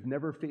something that you've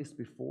never faced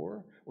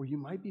before, or you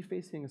might be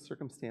facing a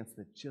circumstance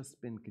that's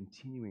just been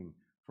continuing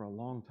for a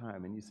long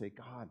time, and you say,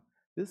 God,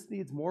 this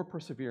needs more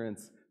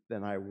perseverance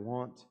than I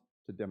want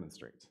to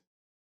demonstrate.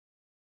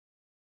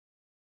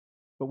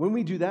 But when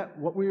we do that,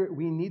 what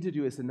we need to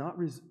do is to not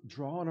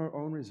draw on our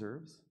own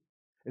reserves.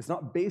 It's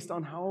not based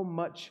on how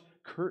much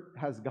Kurt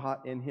has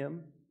got in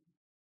him,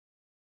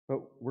 but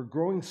we're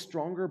growing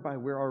stronger by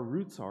where our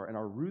roots are, and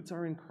our roots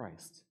are in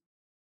Christ.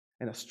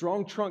 And a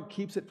strong trunk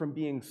keeps it from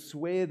being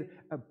swayed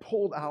and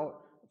pulled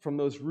out from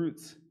those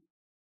roots.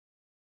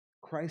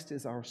 Christ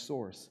is our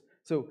source.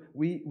 So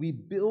we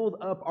build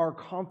up our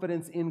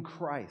confidence in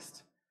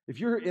Christ. If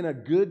you're in a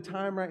good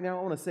time right now,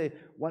 I want to say,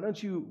 why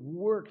don't you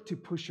work to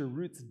push your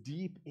roots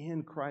deep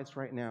in Christ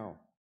right now?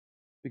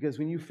 Because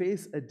when you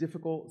face a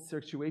difficult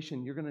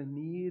situation, you're going to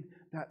need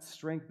that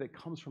strength that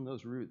comes from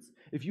those roots.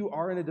 If you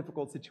are in a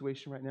difficult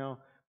situation right now,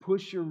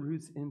 push your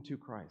roots into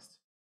Christ,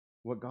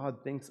 what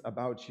God thinks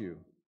about you.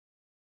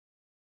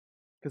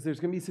 Because there's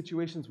going to be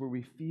situations where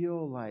we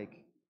feel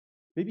like,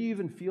 maybe you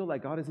even feel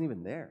like God isn't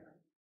even there.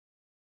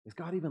 Is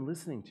God even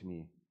listening to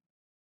me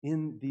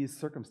in these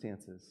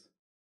circumstances?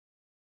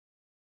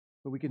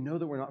 But we can know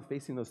that we're not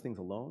facing those things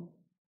alone,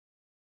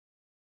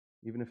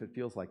 even if it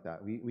feels like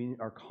that. We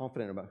are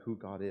confident about who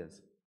God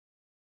is.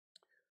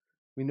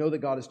 We know that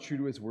God is true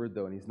to his word,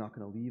 though, and he's not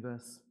going to leave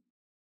us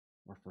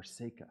or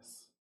forsake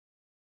us,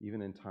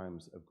 even in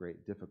times of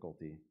great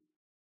difficulty.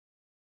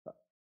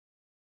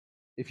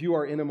 If you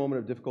are in a moment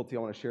of difficulty, I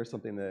want to share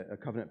something that a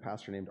covenant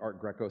pastor named Art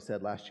Greco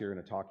said last year in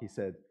a talk. He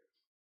said,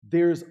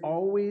 there's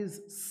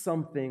always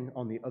something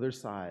on the other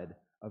side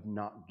of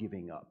not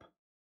giving up.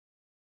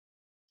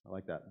 I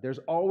like that. There's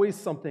always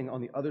something on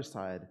the other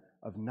side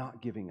of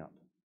not giving up.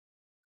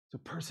 So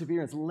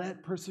perseverance,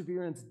 let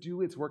perseverance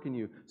do its work in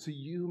you so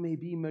you may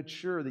be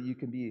mature, that you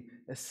can be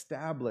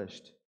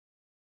established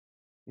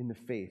in the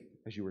faith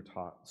as you were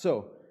taught.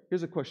 So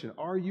here's a question.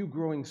 Are you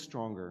growing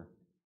stronger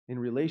in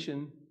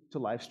relation to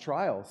life's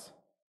trials?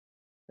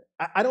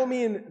 I don't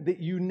mean that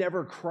you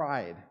never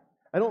cried.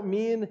 I don't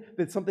mean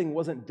that something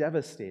wasn't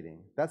devastating.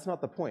 That's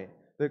not the point.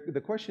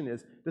 The question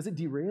is, does it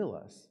derail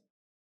us?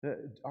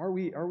 Are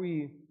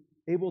we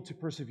able to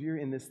persevere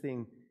in this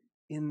thing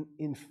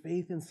in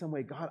faith in some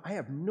way? God, I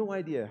have no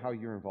idea how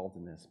you're involved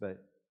in this,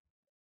 but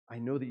I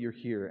know that you're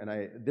here.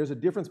 And there's a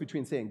difference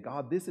between saying,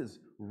 God, this is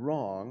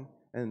wrong,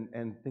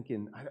 and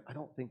thinking, I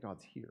don't think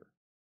God's here.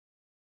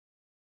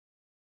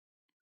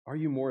 Are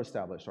you more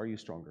established? Are you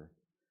stronger?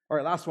 All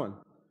right, last one.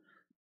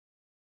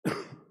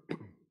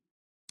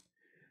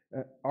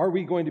 Are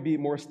we going to be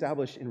more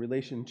established in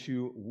relation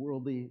to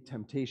worldly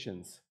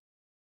temptations?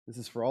 This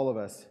is for all of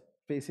us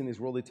facing these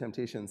worldly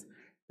temptations.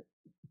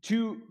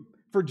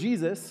 For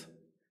Jesus,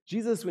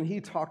 when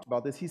he talked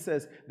about this, he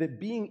says that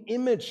being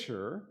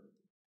immature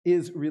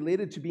is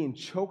related to being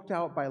choked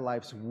out by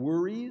life's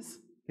worries.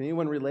 Can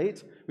anyone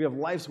relate? We have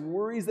life's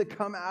worries that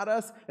come at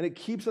us, and it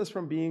keeps us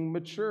from being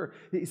mature.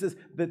 He says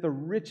that the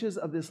riches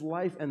of this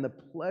life and the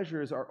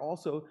pleasures are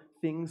also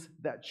things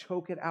that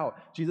choke it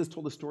out. Jesus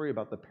told a story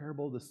about the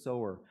parable of the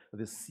sower, of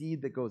the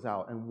seed that goes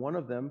out, and one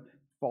of them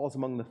falls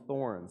among the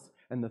thorns.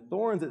 And the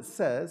thorns, it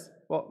says,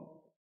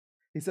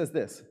 he says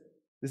this.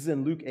 This is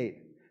in Luke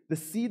 8. The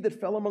seed that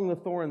fell among the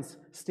thorns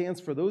stands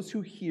for those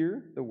who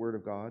hear the word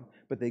of God,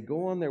 but they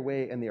go on their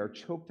way and they are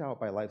choked out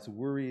by life's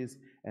worries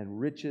and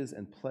riches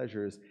and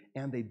pleasures,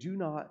 and they do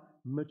not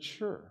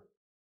mature.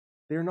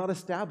 They are not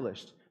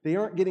established. They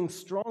aren't getting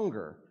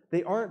stronger.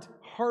 They aren't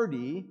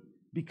hardy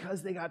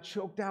because they got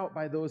choked out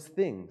by those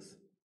things.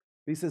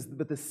 He says,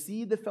 but the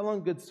seed that fell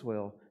on good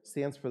soil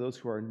stands for those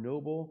who are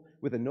noble,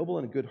 with a noble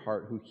and a good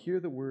heart, who hear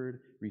the word,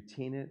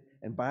 retain it,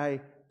 and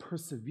by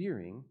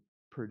persevering,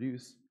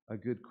 produce a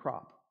good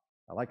crop.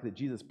 I like that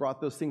Jesus brought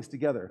those things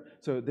together.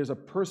 So there's a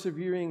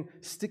persevering,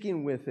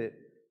 sticking with it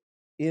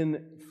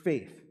in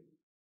faith.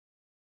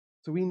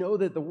 So we know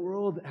that the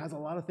world has a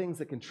lot of things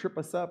that can trip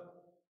us up.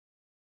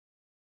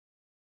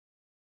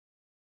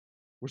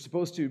 We're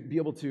supposed to be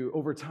able to,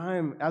 over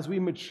time, as we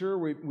mature,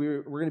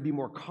 we're going to be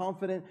more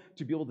confident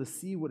to be able to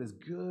see what is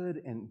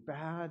good and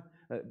bad.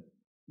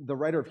 The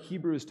writer of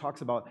Hebrews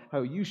talks about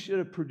how you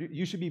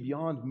should be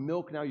beyond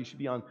milk now, you should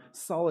be on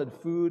solid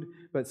food,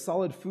 but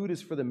solid food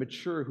is for the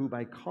mature who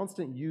by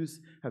constant use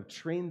have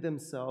trained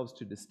themselves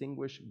to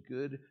distinguish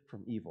good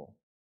from evil.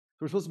 So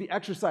we're supposed to be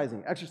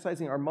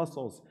exercising our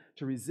muscles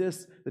to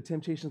resist the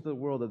temptations of the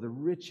world, of the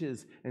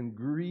riches and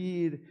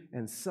greed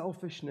and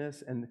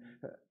selfishness and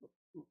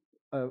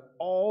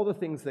all the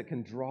things that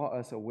can draw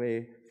us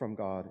away from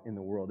God in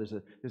the world.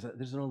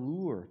 There's an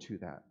allure to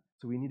that.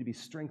 So we need to be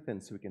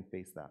strengthened so we can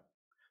face that.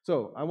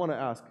 So I want to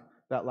ask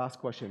that last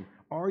question.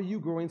 Are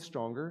you growing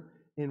stronger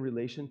in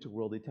relation to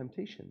worldly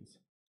temptations?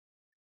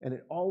 And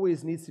it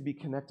always needs to be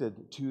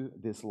connected to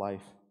this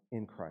life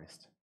in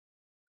Christ.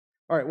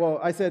 All right, well,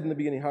 I said in the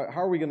beginning, how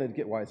are we going to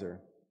get wiser?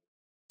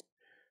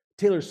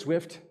 Taylor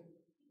Swift.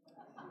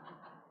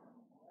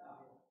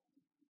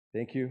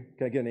 Thank you.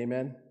 Can I get an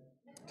amen?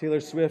 Taylor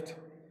Swift,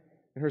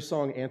 in her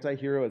song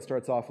Anti-Hero, it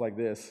starts off like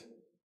this.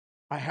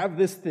 I have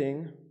this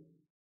thing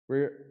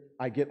where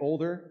I get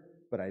older,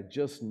 but I'm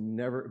just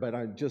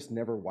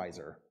never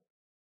wiser.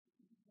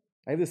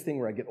 I have this thing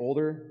where I get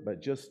older,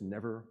 but just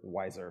never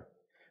wiser.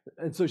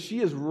 And so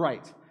she is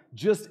right.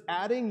 Just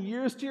adding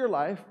years to your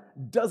life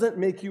doesn't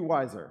make you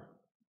wiser.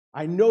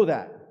 I know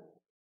that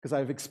because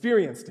I've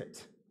experienced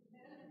it.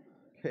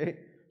 Okay?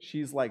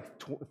 She's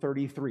like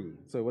 33,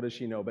 so what does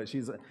she know? But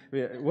she's,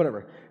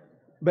 whatever.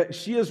 But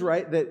she is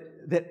right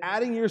that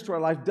adding years to our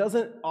life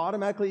doesn't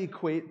automatically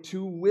equate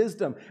to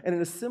wisdom. And in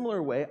a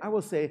similar way, I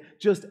will say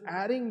just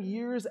adding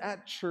years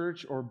at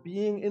church or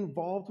being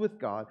involved with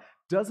God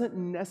doesn't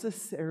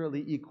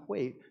necessarily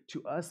equate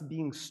to us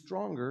being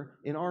stronger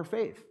in our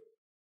faith.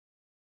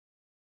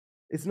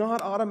 It's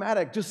not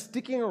automatic. Just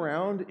sticking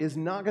around is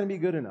not going to be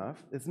good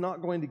enough. It's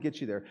not going to get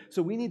you there.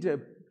 So we need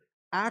to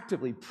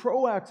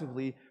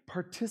proactively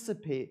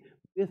participate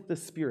with the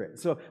Spirit.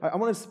 So I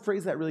want to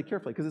phrase that really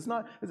carefully because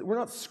we're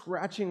not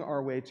scratching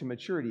our way to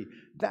maturity.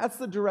 That's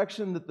the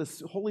direction that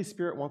the Holy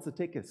Spirit wants to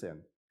take us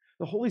in.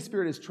 The Holy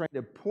Spirit is trying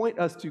to point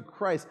us to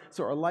Christ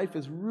so our life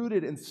is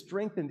rooted and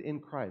strengthened in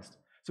Christ.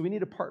 So we need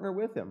to partner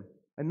with Him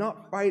and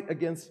not fight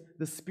against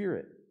the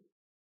Spirit.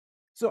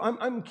 So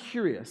I'm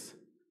curious.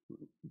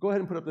 Go ahead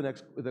and put up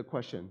the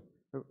question.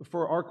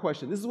 For our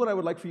question, this is what I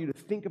would like for you to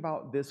think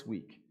about this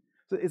week.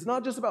 So it's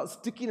not just about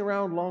sticking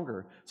around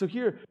longer. So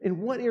here, in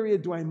what area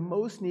do I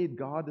most need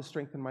God to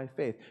strengthen my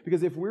faith?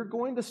 Because if we're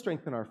going to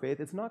strengthen our faith,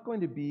 it's not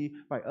going to be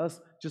by us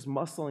just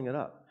muscling it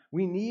up.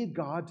 We need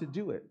God to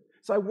do it.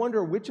 So I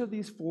wonder which of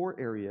these 4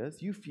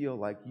 areas you feel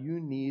like you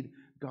need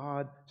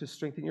God to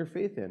strengthen your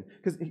faith in.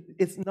 Because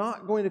it's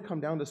not going to come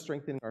down to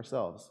strengthening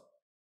ourselves.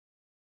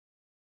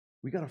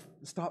 We got to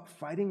stop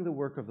fighting the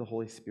work of the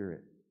Holy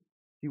Spirit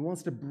He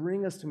wants to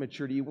bring us to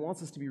maturity. He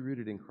wants us to be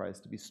rooted in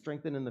Christ, to be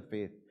strengthened in the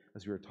faith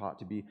as we were taught,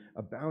 to be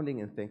abounding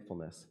in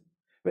thankfulness.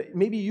 But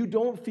maybe you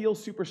don't feel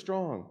super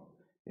strong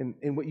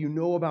in what you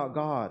know about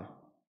God,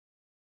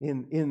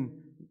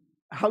 in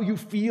how you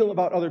feel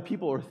about other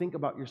people or think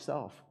about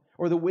yourself,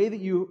 or the way that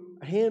you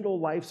handle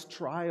life's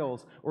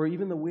trials, or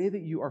even the way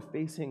that you are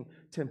facing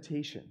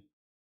temptation.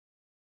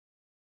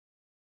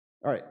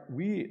 All right,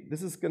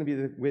 this is going to be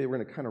the way we're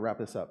going to kind of wrap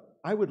this up.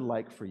 I would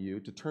like for you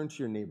to turn to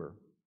your neighbor,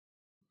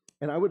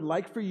 and I would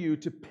like for you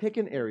to pick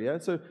an area.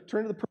 So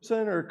turn to the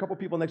person or a couple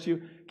people next to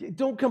you.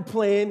 Don't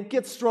complain.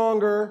 Get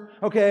stronger,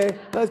 okay?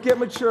 Let's get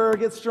mature,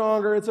 get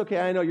stronger. It's okay.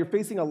 I know you're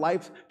facing a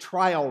life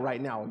trial right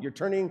now. You're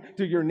turning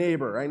to your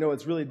neighbor. I know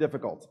it's really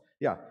difficult.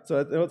 Yeah, so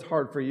I know it's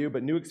hard for you,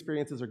 but new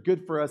experiences are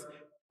good for us.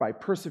 By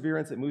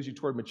perseverance, it moves you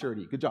toward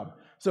maturity. Good job.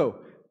 So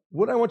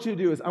what I want you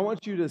to do is I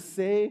want you to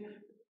say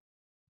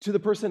to the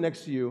person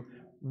next to you,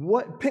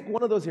 pick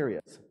one of those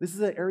areas. This is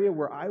an area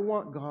where I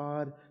want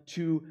God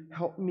to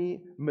help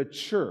me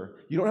mature.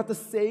 You don't have to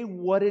say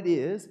what it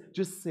is,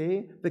 just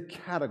say the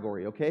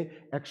category, okay?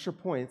 Extra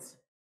points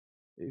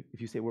if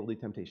you say worldly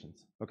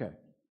temptations. Okay.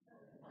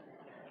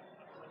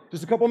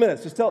 Just a couple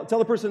minutes. Just tell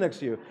the person next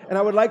to you. And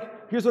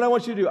here's what I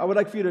want you to do. I would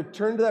like for you to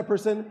turn to that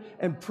person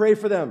and pray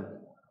for them.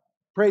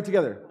 Pray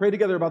together. Pray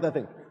together about that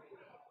thing.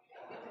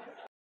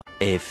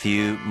 A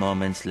few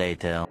moments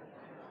later.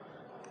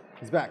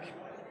 He's back.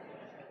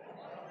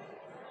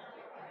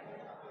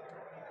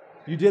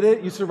 You did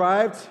it. You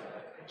survived.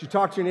 Did you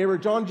talk to your neighbor?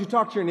 John, did you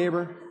talk to your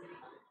neighbor?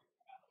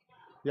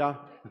 Yeah?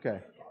 Okay.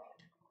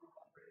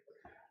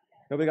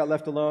 Nobody got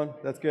left alone.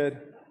 That's good.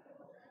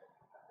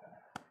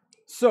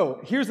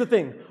 So, here's the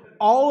thing.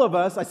 All of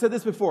us, I said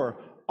this before,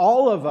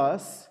 all of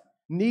us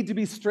need to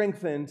be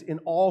strengthened in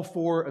all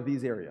four of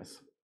these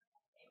areas.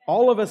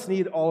 All of us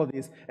need all of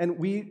these. And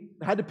we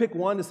had to pick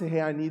one to say,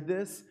 hey, I need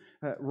this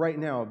right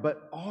now.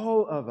 But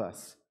all of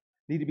us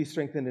need to be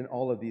strengthened in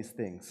all of these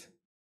things.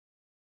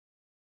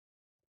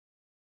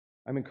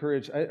 I'm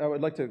encouraged. I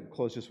would like to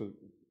close just with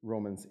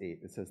Romans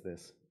 8. It says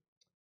this.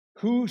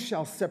 Who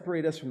shall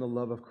separate us from the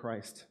love of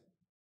Christ?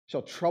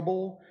 Shall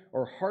trouble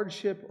or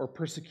hardship or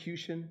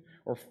persecution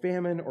or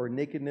famine or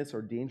nakedness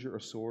or danger or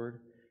sword?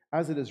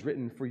 As it is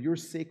written, for your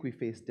sake we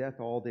face death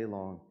all day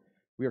long.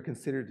 We are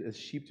considered as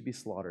sheep to be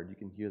slaughtered. You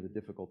can hear the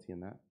difficulty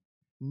in that.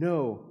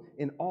 No,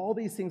 in all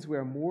these things we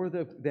are more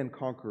than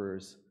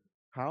conquerors.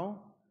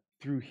 How?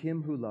 Through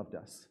him who loved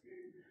us.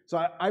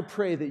 So I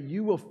pray that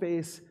you will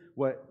face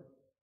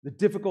the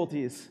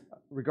difficulties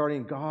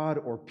regarding God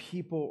or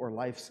people or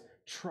life's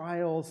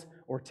trials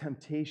or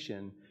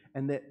temptation,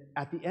 and that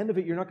at the end of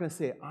it, you're not going to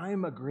say,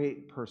 I'm a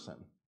great person.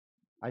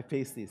 I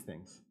face these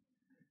things.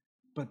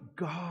 But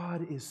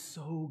God is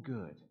so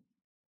good.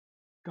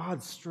 God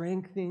is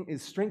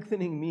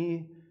strengthening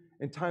me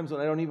in times when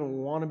I don't even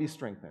want to be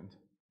strengthened.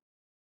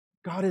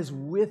 God is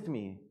with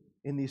me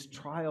in these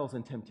trials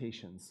and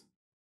temptations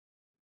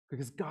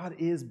because God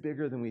is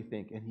bigger than we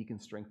think, and he can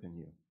strengthen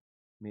you.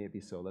 May it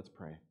be so. Let's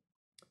pray.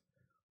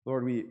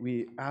 Lord,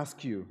 we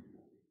ask you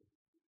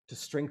to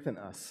strengthen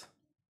us,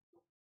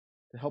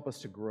 to help us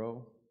to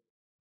grow.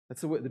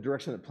 That's the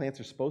direction that plants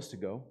are supposed to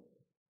go.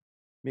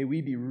 May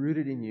we be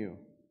rooted in you,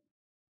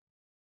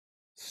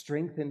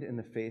 strengthened in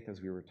the faith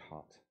as we were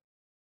taught,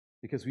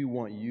 because we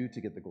want you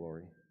to get the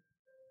glory.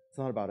 It's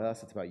not about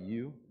us, it's about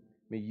you.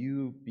 May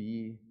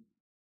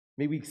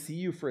we see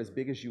you for as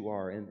big as you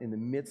are in the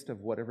midst of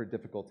whatever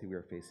difficulty we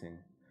are facing.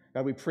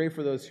 God, we pray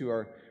for those who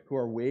are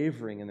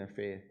wavering in their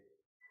faith,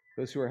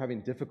 those who are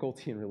having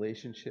difficulty in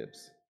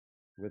relationships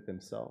with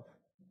themselves.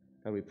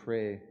 God, we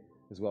pray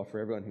as well for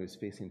everyone who is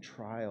facing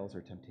trials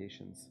or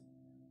temptations,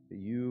 that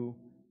you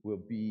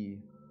will be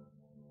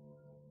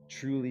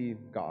truly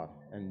God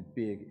and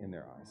big in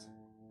their eyes.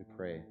 We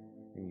pray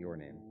in your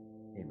name.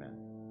 Amen.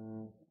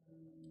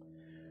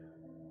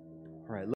 All right.